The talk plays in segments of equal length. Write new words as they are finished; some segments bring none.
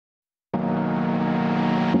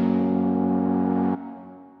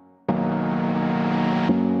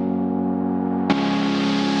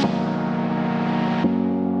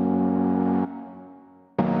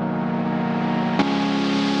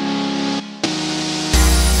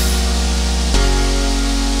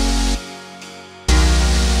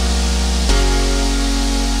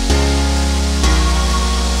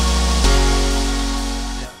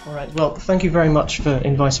Well, thank you very much for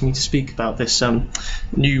inviting me to speak about this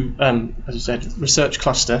new, as I said, research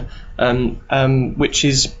cluster, which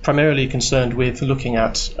is primarily concerned with looking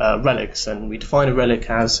at relics. And we define a relic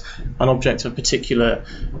as an object of particular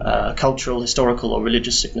cultural, historical, or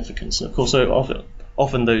religious significance. And of course,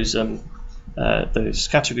 often those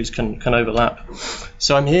categories can overlap.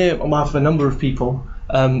 So I'm here on behalf of a number of people,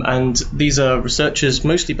 and these are researchers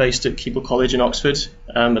mostly based at Keble College in Oxford,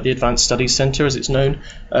 at the Advanced Studies Centre as it's known,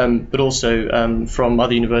 but also from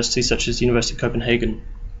other universities such as the University of Copenhagen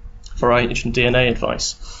for our ancient DNA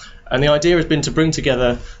advice. And the idea has been to bring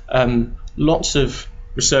together lots of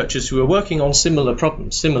researchers who are working on similar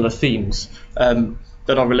problems, similar themes,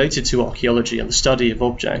 that are related to archaeology and the study of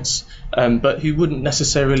objects, but who wouldn't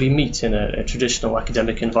necessarily meet in a traditional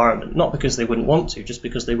academic environment, not because they wouldn't want to, just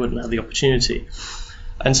because they wouldn't have the opportunity.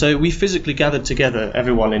 And so we physically gathered together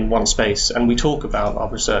everyone in one space, and we talk about our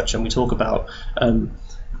research, and we talk about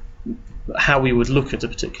how we would look at a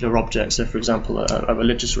particular object, so for example a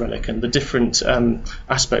religious relic, and the different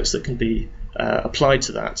aspects that can be applied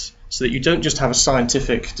to that, so that you don't just have a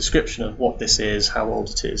scientific description of what this is, how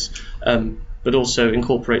old it is, but also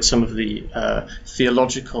incorporate some of the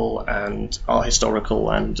theological and art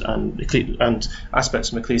historical and aspects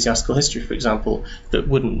from ecclesiastical history, for example, that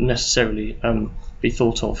wouldn't necessarily be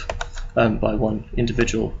thought of by one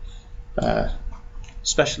individual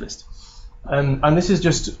specialist. And this is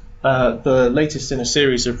just the latest in a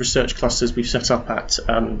series of research clusters we've set up at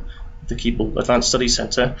the Keble Advanced Studies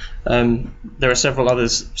Centre. There are several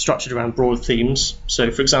others structured around broad themes.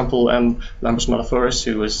 So, for example, Lambros Malafouris,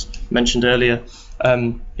 who was mentioned earlier,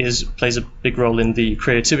 plays a big role in the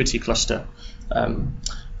creativity cluster.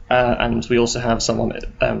 And we also have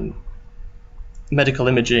someone medical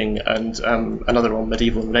imaging and another on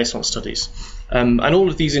medieval and Renaissance studies. And all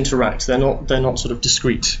of these interact. They're not sort of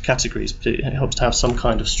discrete categories, but it helps to have some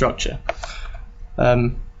kind of structure.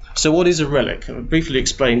 So what is a relic? I'll briefly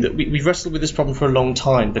explain that we've wrestled with this problem for a long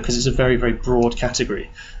time because it's a very, very broad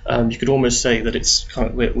category. You could almost say that it's kind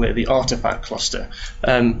of we're the artifact cluster,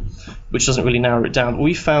 which doesn't really narrow it down.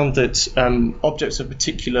 We found that objects of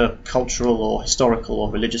particular cultural or historical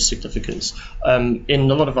or religious significance,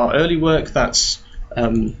 in a lot of our early work, that's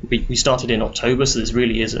we started in October, so this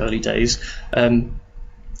really is early days. A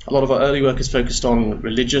lot of our early work is focused on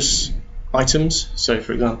religious items, so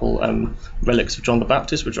for example relics of John the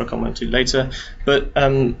Baptist, which I'll come on to later, but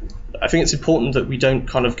I think it's important that we don't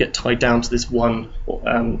kind of get tied down to this one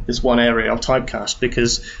area of typecast,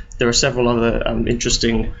 because there are several other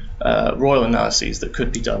interesting royal analyses that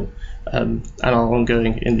could be done and are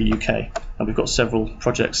ongoing in the UK, and we've got several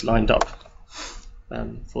projects lined up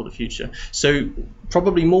for the future. So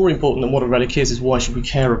probably more important than what a relic is why should we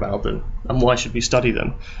care about them and why should we study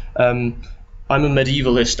them. I'm a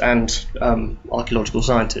medievalist and archaeological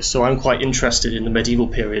scientist, so I'm quite interested in the medieval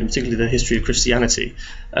period, particularly the history of Christianity.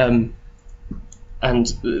 And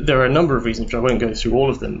there are a number of reasons, but I won't go through all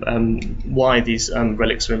of them, why these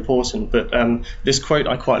relics are important. But this quote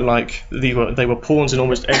I quite like. They were pawns in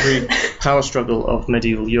almost every power struggle of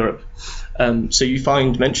medieval Europe. So you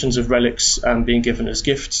find mentions of relics being given as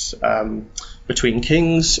gifts between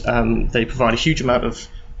kings. They provide a huge amount of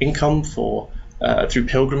income through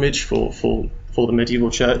pilgrimage for the medieval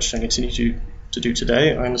church, and continue to do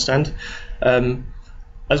today, I understand,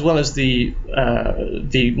 as well as the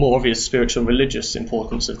more obvious spiritual and religious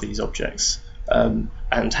importance of these objects,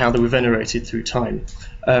 and how they were venerated through time.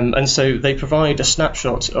 And so they provide a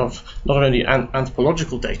snapshot of not only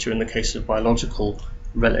anthropological data in the case of biological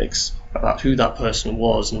relics about who that person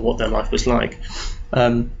was and what their life was like,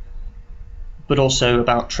 but also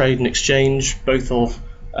about trade and exchange, both of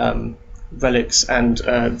relics and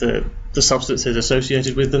the substances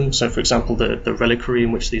associated with them. So, for example, the reliquary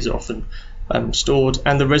in which these are often stored,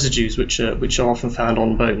 and the residues which are often found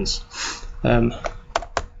on bones.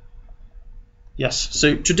 Yes.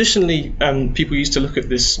 So traditionally, people used to look at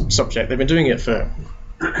this subject. They've been doing it for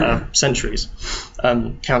centuries,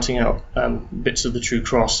 counting out bits of the true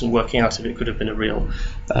cross and working out if it could have been a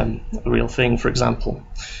real thing, for example.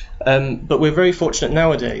 But we're very fortunate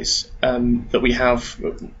nowadays that we have,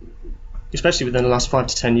 especially within the last 5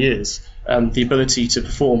 to 10 years, the ability to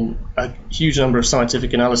perform a huge number of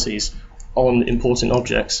scientific analyses on important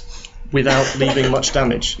objects without leaving much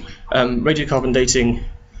damage. Radiocarbon dating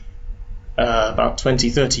about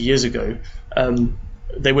 20, 30 years ago,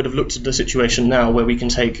 they would have looked at the situation now where we can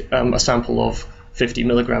take a sample of 50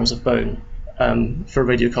 milligrams of bone for a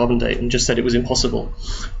radiocarbon date and just said it was impossible.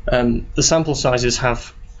 The sample sizes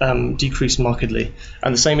have decreased markedly,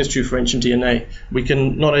 and the same is true for ancient DNA. We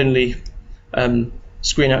can not only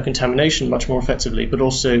screen out contamination much more effectively, but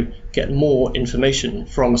also get more information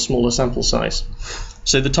from a smaller sample size.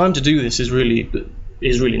 So the time to do this is really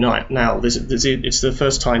now. It's the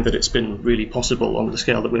first time that it's been really possible on the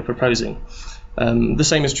scale that we're proposing. The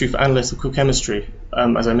same is true for analytical chemistry,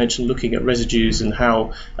 as I mentioned, looking at residues and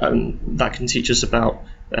how that can teach us about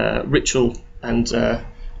ritual and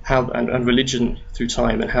religion through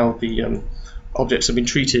time, and how the objects have been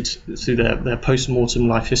treated through their post-mortem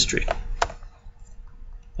life history.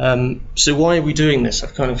 So why are we doing this?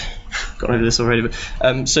 I've kind of gone over this already. But,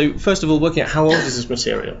 so first of all, working out how old is this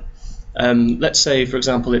material. Let's say, for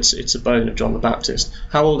example, it's a bone of John the Baptist.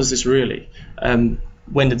 How old is this really?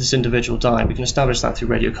 When did this individual die? We can establish that through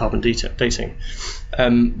radiocarbon dating.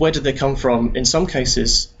 Where did they come from? In some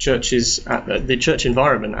cases, the church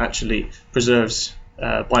environment actually preserves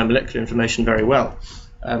biomolecular information very well,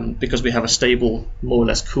 because we have a stable, more or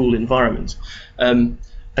less cool environment. And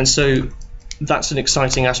so that's an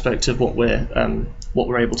exciting aspect of what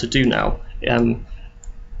we're able to do now.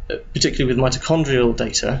 Particularly with mitochondrial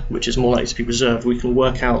data, which is more likely to be preserved, we can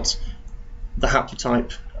work out the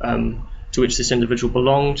haplotype to which this individual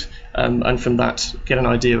belonged, and from that get an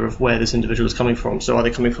idea of where this individual is coming from. So are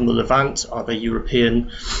they coming from the Levant, are they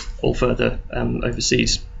European, or further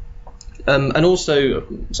overseas? And also,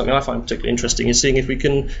 something I find particularly interesting is seeing if we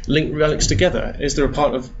can link relics together. Is there a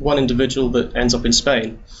part of one individual that ends up in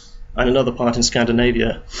Spain, and another part in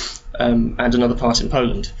Scandinavia, and another part in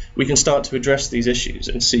Poland? We can start to address these issues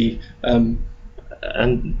and see, and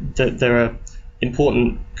that there are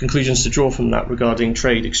important conclusions to draw from that regarding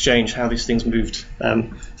trade, exchange, how these things moved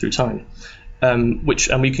through time. And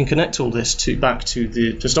we can connect all this back to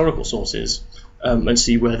the historical sources and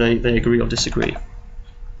see where they agree or disagree.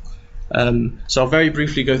 So I'll very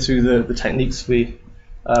briefly go through the techniques we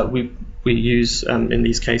use in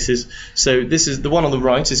these cases. So this is the one on the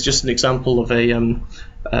right is just an example of a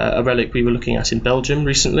relic we were looking at in Belgium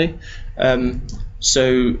recently.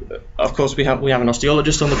 So of course we have an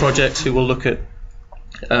osteologist on the project who will look at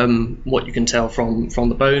what you can tell from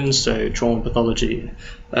the bones, so trauma pathology,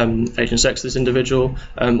 age and sex of this individual,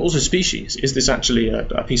 also species. Is this actually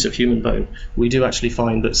a piece of human bone? We do actually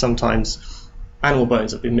find that sometimes animal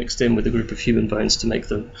bones have been mixed in with a group of human bones to make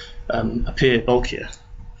them appear bulkier.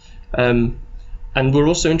 And we're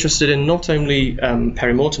also interested in not only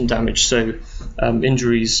perimortem damage, so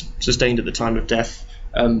injuries sustained at the time of death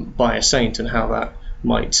by a saint, and how that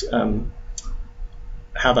might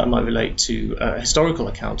relate to a historical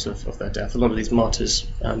account of their death. A lot of these martyrs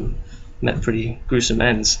met pretty gruesome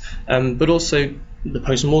ends, but also the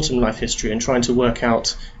post-mortem life history, and trying to work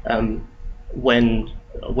out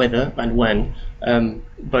whether and when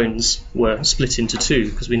bones were split into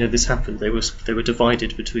two, because we know this happened. They were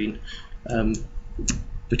divided they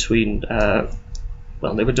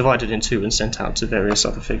were divided in two and sent out to various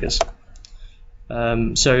other figures.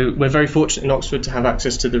 So we're very fortunate in Oxford to have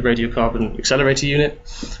access to the radiocarbon accelerator unit,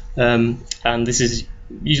 and this is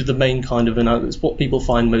usually the main kind of it's what people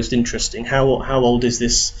find most interesting. How old is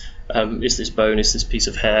this? Is this bone? Is this piece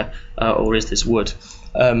of hair? Or is this wood?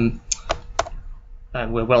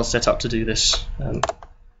 And we're well set up to do this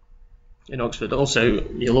in Oxford. Also,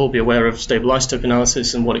 you'll all be aware of stable isotope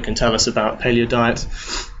analysis and what it can tell us about paleo diet.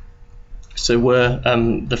 So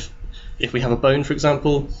if we have a bone, for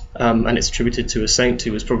example, and it's attributed to a saint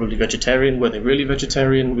who was probably vegetarian, were they really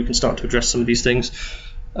vegetarian? We can start to address some of these things.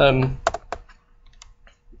 And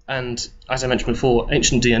as I mentioned before,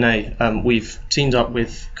 ancient DNA, we've teamed up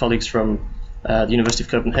with colleagues from the University of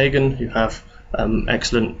Copenhagen who have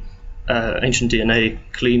excellent ancient DNA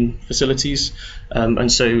clean facilities,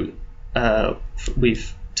 and so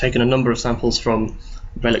we've taken a number of samples from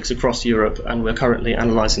relics across Europe, and we're currently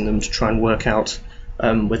analysing them to try and work out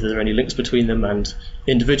whether there are any links between them and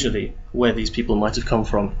individually where these people might have come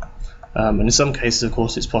from. And in some cases, of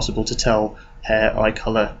course, it's possible to tell hair, eye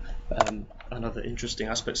colour, and other interesting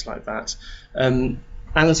aspects like that.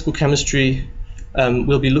 Analytical chemistry,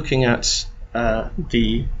 we'll be looking at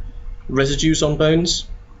the residues on bones.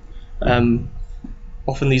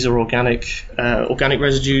 Often these are organic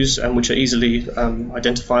residues, which are easily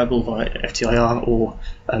identifiable via FTIR or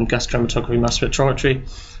gas chromatography mass spectrometry.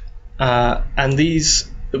 And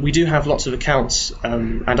we do have lots of accounts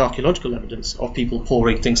and archaeological evidence of people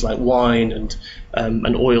pouring things like wine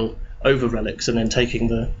and oil over relics and then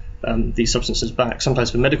taking these substances back, sometimes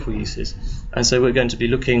for medical uses. And so we're going to be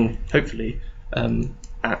looking, hopefully,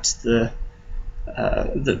 at the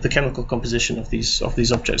chemical composition of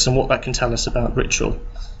these objects and what that can tell us about ritual.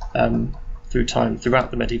 through time,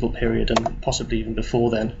 throughout the medieval period and possibly even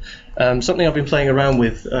before then. Something I've been playing around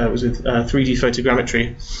with was with 3D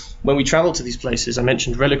photogrammetry. When we travel to these places, I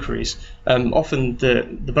mentioned reliquaries. Often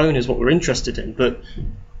the bone is what we're interested in, but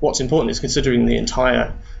what's important is considering the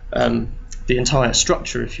entire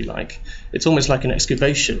structure, if you like. It's almost like an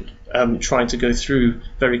excavation, trying to go through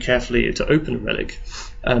very carefully to open a relic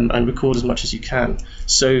and record as much as you can.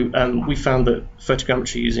 So we found that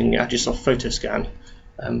photogrammetry using Agisoft Photoscan,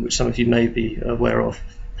 which some of you may be aware of,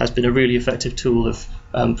 has been a really effective tool of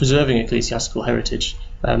preserving ecclesiastical heritage,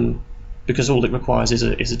 because all it requires is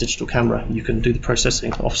a digital camera. You can do the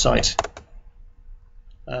processing off-site.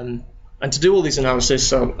 And to do all these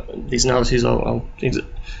analyses, I'll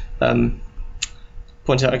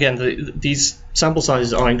point out again that these sample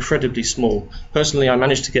sizes are incredibly small. Personally, I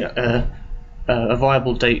managed to get a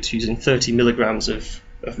viable date using 30 milligrams of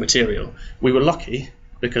material. We were lucky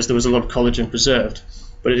because there was a lot of collagen preserved,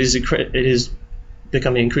 but it is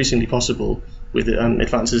becoming increasingly possible with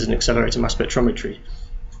advances in accelerator mass spectrometry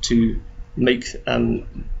to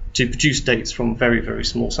produce dates from very, very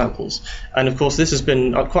small samples. And of course, this has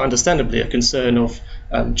been quite understandably a concern of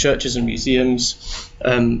churches and museums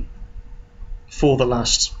for the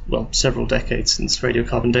last, several decades since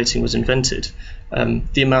radiocarbon dating was invented.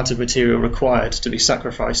 The amount of material required to be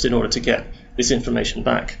sacrificed in order to get this information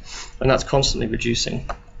back, and that's constantly reducing.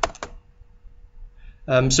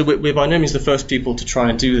 So we're by no means the first people to try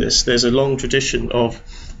and do this. There's a long tradition of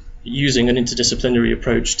using an interdisciplinary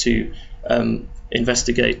approach to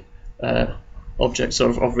investigate objects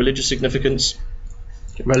of religious significance,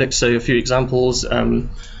 relics. So a few examples.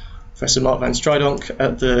 Professor Mark van Stridonk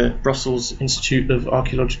at the Brussels Institute of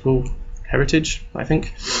Archaeological Heritage, I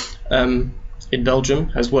think, in Belgium,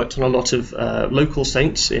 has worked on a lot of local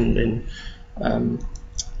saints in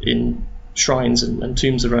shrines and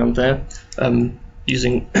tombs around there,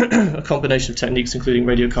 using a combination of techniques including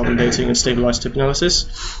radiocarbon dating and stabilized tip analysis.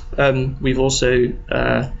 We've also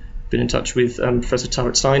been in touch with Professor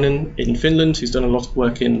Tarat Sainen in Finland, who's done a lot of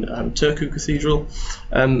work in Turku Cathedral,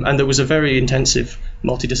 and there was a very intensive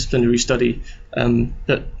multidisciplinary study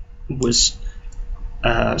that was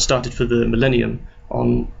started for the millennium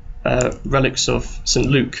on relics of St.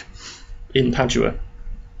 Luke in Padua.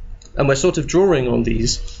 And we're sort of drawing on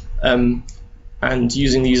these and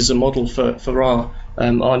using these as a model for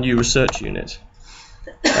our new research unit.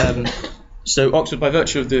 So Oxford, by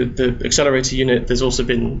virtue of the accelerator unit, there's also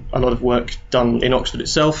been a lot of work done in Oxford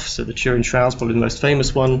itself. So the Turin Shroud's probably the most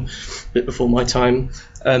famous one, a bit before my time.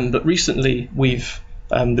 But recently we've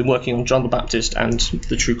been working on John the Baptist and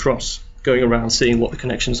the True Cross, going around seeing what the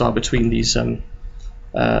connections are between these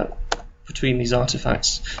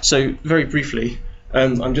artifacts. So very briefly,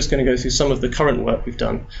 I'm just going to go through some of the current work we've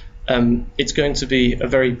done. It's going to be a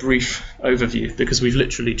very brief overview because we've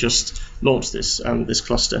literally just launched this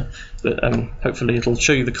cluster, but hopefully it'll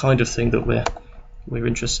show you the kind of thing that we're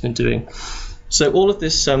interested in doing. So all of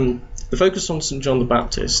this, the focus on St. John the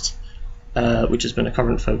Baptist, which has been a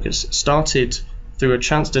current focus, started through a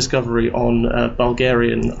chance discovery on a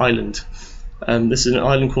Bulgarian island. This is an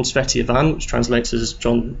island called Sveti Ivan, which translates as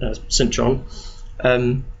St. John,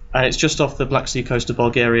 and it's just off the Black Sea coast of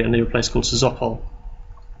Bulgaria near a place called Sozopol.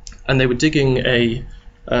 And they were digging a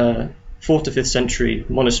 4th to 5th century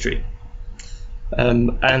monastery.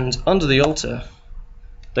 And under the altar,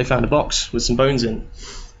 they found a box with some bones in,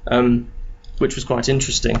 which was quite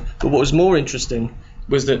interesting. But what was more interesting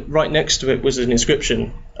was that right next to it was an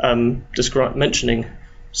inscription mentioning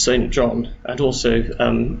St. John and also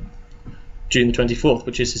June the 24th,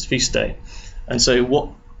 which is his feast day. And so what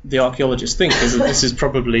the archaeologists think is that this is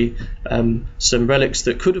probably some relics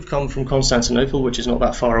that could have come from Constantinople, which is not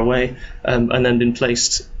that far away, and then been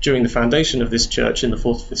placed during the foundation of this church in the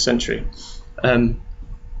 4th to 5th century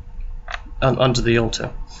under the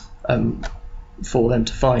altar for them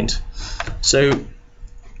to find. So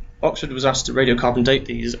Oxford was asked to radiocarbon date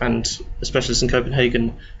these, and a specialist in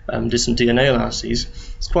Copenhagen did some DNA analyses.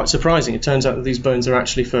 It's quite surprising. It turns out that these bones are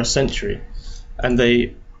actually 1st century, and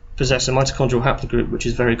they possess a mitochondrial haplogroup which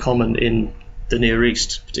is very common in the Near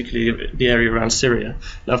East, particularly the area around Syria.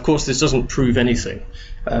 Now, of course, this doesn't prove anything.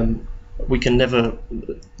 We can never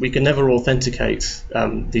authenticate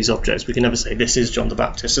these objects. We can never say this is John the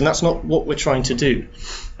Baptist, and that's not what we're trying to do.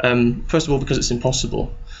 First of all, because it's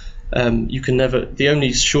impossible. You can never. The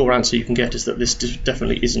only sure answer you can get is that this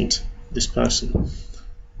definitely isn't this person.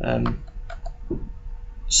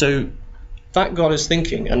 So that got us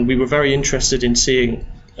thinking, and we were very interested in seeing.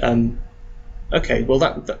 Okay, well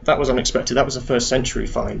that was unexpected. That was a 1st century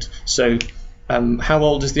find. So how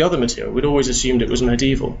old is the other material? We'd always assumed it was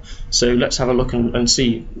medieval. So let's have a look and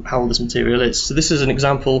see how old this material is. So this is an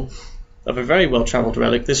example of a very well-travelled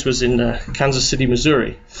relic. This was in Kansas City,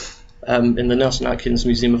 Missouri, in the Nelson Atkins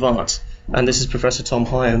Museum of Art. And this is Professor Tom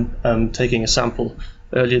Hyam taking a sample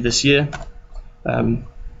earlier this year.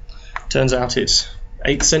 Turns out it's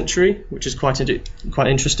 8th century, which is quite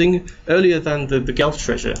interesting, earlier than the Guelph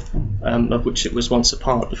treasure, of which it was once a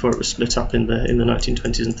part before it was split up in the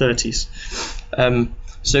 1920s and 30s.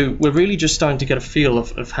 So we're really just starting to get a feel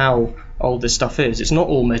of how old this stuff is. It's not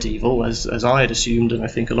all medieval, as I had assumed, and I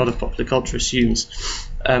think a lot of popular culture assumes.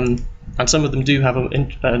 And some of them do have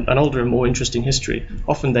an older and more interesting history.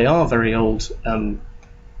 Often they are very old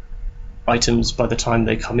items by the time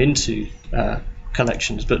they come into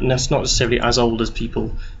collections, but that's not necessarily as old as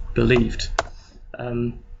people believed.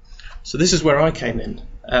 So this is where I came in.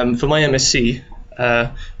 For my MSc,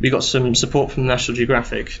 we got some support from National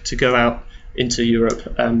Geographic to go out into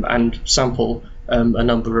Europe and sample a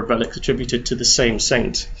number of relics attributed to the same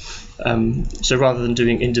saint. So rather than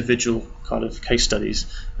doing individual kind of case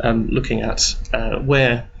studies, looking at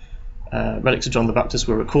where relics of John the Baptist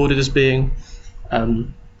were recorded as being,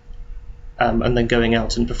 and then going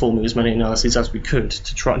out and performing as many analyses as we could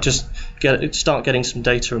to try and just start getting some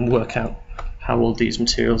data and work out how old these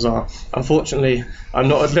materials are. Unfortunately, I'm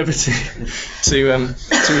not at liberty to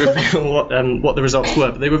reveal what the results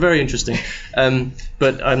were, but they were very interesting.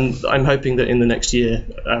 But I'm hoping that in the next year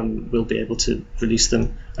we'll be able to release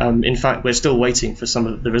them. In fact, we're still waiting for some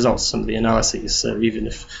of the results, some of the analyses. So even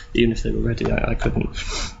if they were ready, I couldn't.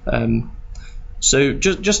 So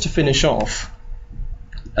just to finish off.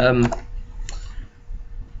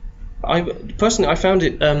 I found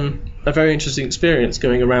it a very interesting experience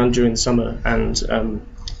going around during the summer and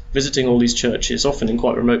visiting all these churches, often in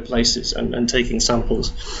quite remote places, and taking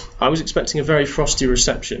samples. I was expecting a very frosty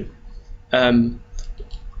reception,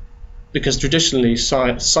 because traditionally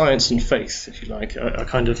science and faith, if you like, are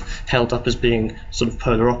kind of held up as being sort of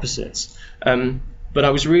polar opposites. But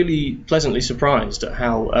I was really pleasantly surprised at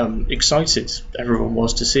how excited everyone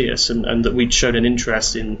was to see us, and that we'd shown an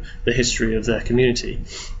interest in the history of their community.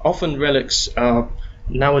 Often relics are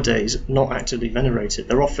nowadays not actively venerated.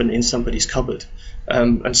 They're often in somebody's cupboard.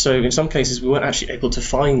 And so in some cases we weren't actually able to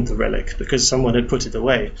find the relic because someone had put it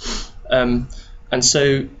away. And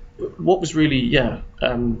so what was really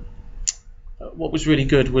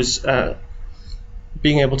good was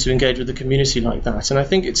being able to engage with the community like that. And I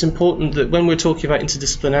think it's important that when we're talking about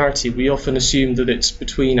interdisciplinarity, we often assume that it's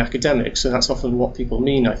between academics, and that's often what people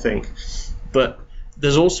mean, I think. But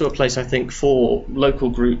there's also a place, I think, for local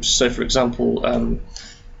groups. So, for example,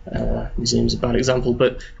 museums are a bad example,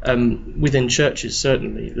 but within churches,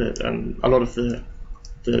 certainly, a lot of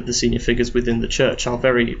the senior figures within the church are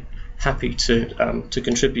very happy to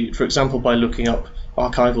contribute, for example, by looking up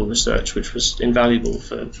archival research, which was invaluable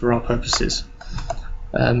for our purposes.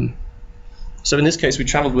 So in this case, we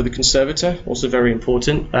travelled with a conservator, also very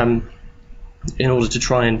important, in order to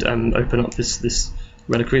try and open up this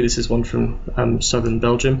reliquary. This is one from southern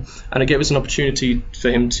Belgium, and it gave us an opportunity for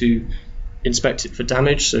him to inspect it for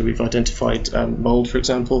damage. So we've identified mould, for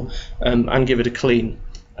example, and give it a clean.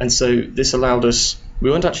 And so this allowed us, we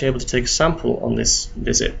weren't actually able to take a sample on this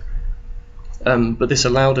visit, but this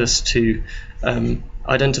allowed us to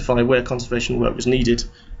identify where conservation work was needed,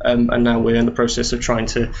 and now we're in the process of trying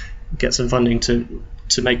to get some funding to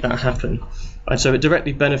make that happen. And so it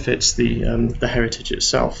directly benefits the heritage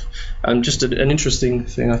itself. Just an interesting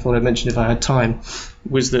thing I thought I'd mention if I had time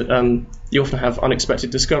was that you often have unexpected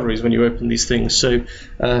discoveries when you open these things. So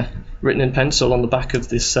written in pencil on the back of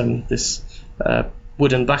this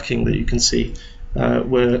wooden backing that you can see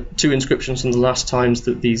were two inscriptions from the last times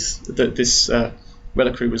that this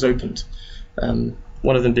reliquary was opened.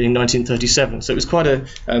 One of them being 1937, so it was quite a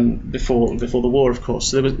before the war, of course.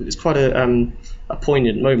 So it's quite a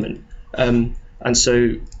poignant moment, and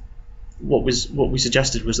so what we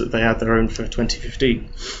suggested was that they had their own for 2015,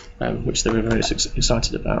 which they were very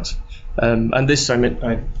excited about. And this I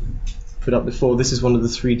put up before. This is one of the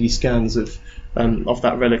 3D scans of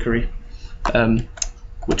that reliquary,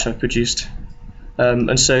 which I produced,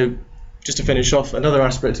 and so. Just to finish off, another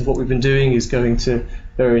aspect of what we've been doing is going to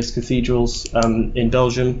various cathedrals in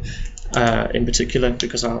Belgium, in particular,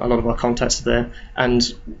 because a lot of our contacts are there,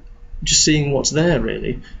 and just seeing what's there,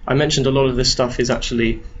 really. I mentioned a lot of this stuff is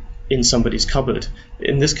actually in somebody's cupboard.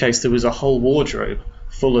 In this case, there was a whole wardrobe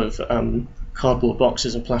full of cardboard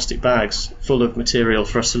boxes and plastic bags full of material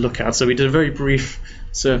for us to look at. So we did a very brief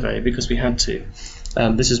survey because we had to.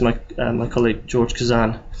 This is my colleague George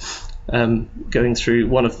Kazan. Going through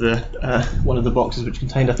one of the boxes, which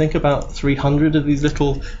contained, I think, about 300 of these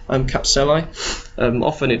little capsullae.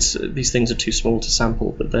 Often these things are too small to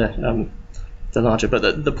sample, but they're larger.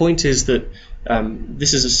 But the point is that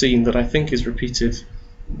This is a scene that I think is repeated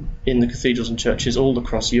in the cathedrals and churches all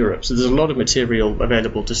across Europe. So there's a lot of material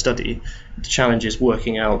available to study. The challenge is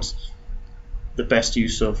working out the best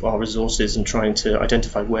use of our resources and trying to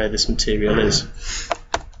identify where this material is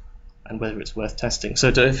and whether it's worth testing. So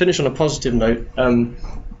to finish on a positive note,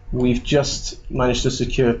 we've just managed to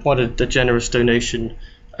secure quite a generous donation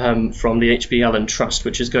from the H.B. Allen Trust,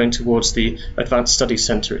 which is going towards the Advanced Studies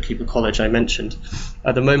Centre at Keble College I mentioned.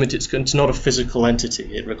 At the moment it's not a physical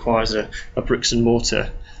entity, it requires a bricks and mortar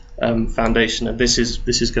foundation, and this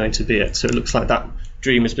is going to be it. So it looks like that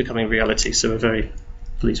dream is becoming reality, so we're very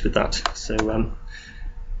pleased with that. So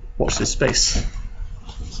watch this space.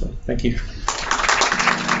 So thank you.